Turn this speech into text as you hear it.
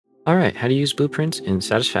Alright, how to use blueprints in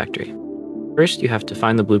Satisfactory. First, you have to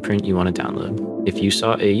find the blueprint you want to download. If you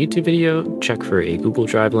saw a YouTube video, check for a Google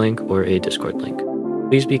Drive link or a Discord link.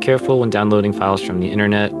 Please be careful when downloading files from the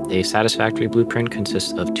internet. A Satisfactory blueprint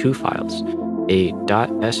consists of two files, a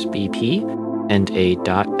 .sbp and a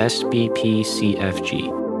 .sbpcfg.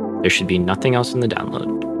 There should be nothing else in the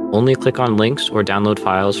download. Only click on links or download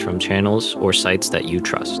files from channels or sites that you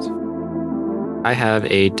trust. I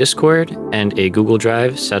have a Discord and a Google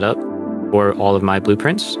Drive set up for all of my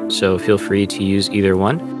blueprints, so feel free to use either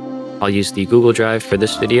one. I'll use the Google Drive for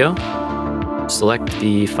this video. Select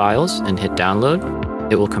the files and hit download.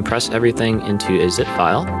 It will compress everything into a zip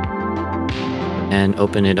file and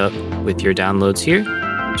open it up with your downloads here.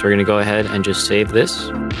 So we're going to go ahead and just save this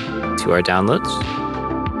to our downloads.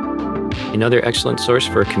 Another excellent source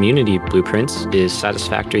for community blueprints is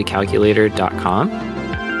satisfactorycalculator.com.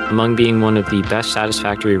 Among being one of the best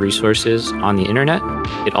Satisfactory resources on the internet,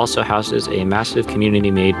 it also houses a massive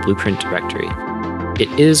community-made blueprint directory. It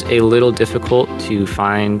is a little difficult to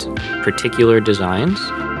find particular designs,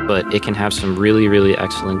 but it can have some really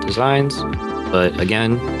excellent designs. But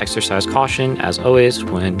again, exercise caution as always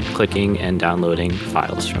when clicking and downloading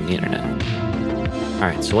files from the internet. All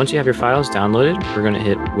right, so once you have your files downloaded, we're going to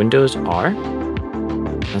hit Windows R.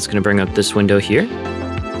 That's going to bring up this window here,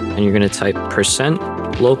 and you're going to type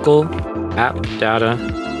 %local app data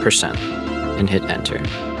 % and hit enter.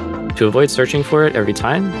 To avoid searching for it every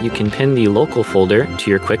time, you can pin the local folder to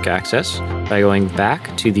your quick access by going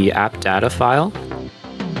back to the app data file,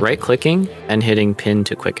 right-clicking, and hitting pin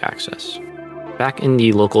to quick access. Back in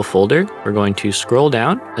the local folder, we're going to scroll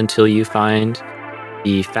down until you find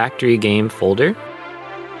the factory game folder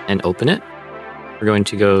and open it. We're going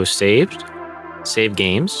to go saved, save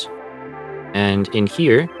games, and in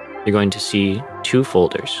here, you're going to see two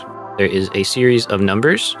folders. There is a series of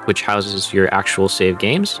numbers, which houses your actual save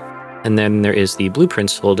games, and then there is the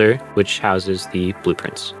blueprints folder, which houses the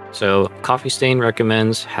blueprints. So Coffee Stain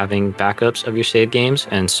recommends having backups of your save games,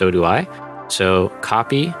 and so do I. So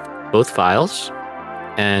copy both files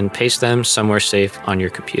and paste them somewhere safe on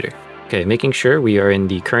your computer. Okay, making sure we are in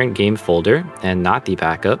the current game folder and not the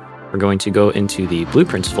backup, we're going to go into the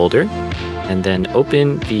blueprints folder and then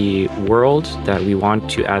open the world that we want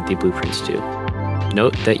to add the blueprints to.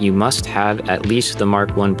 Note that you must have at least the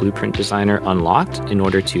Mark I Blueprint Designer unlocked in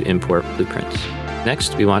order to import blueprints.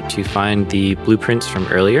 Next, we want to find the blueprints from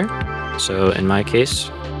earlier. So in my case,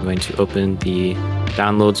 I'm going to open the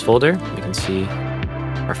downloads folder. We can see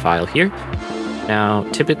our file here. Now,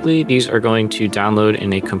 typically these are going to download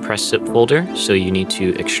in a compressed zip folder, so you need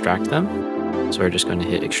to extract them. So we're just going to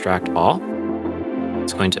hit extract all.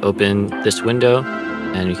 It's going to open this window,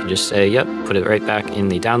 and you can just say, yep, put it right back in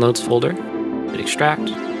the downloads folder, hit extract,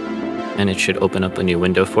 and it should open up a new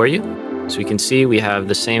window for you. So we can see we have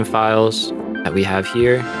the same files that we have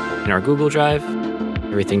here in our Google Drive,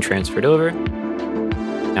 everything transferred over.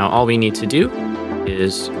 Now all we need to do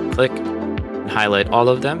is click and highlight all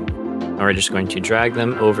of them, and we're just going to drag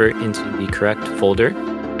them over into the correct folder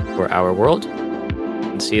for our world. You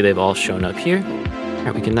can see they've all shown up here.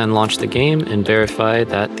 We can then launch the game and verify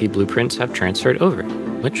that the blueprints have transferred over,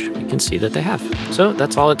 which we can see that they have. So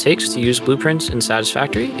that's all it takes to use blueprints in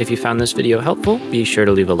Satisfactory. If you found this video helpful, be sure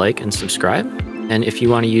to leave a like and subscribe. And if you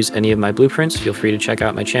want to use any of my blueprints, feel free to check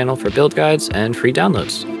out my channel for build guides and free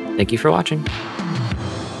downloads. Thank you for watching.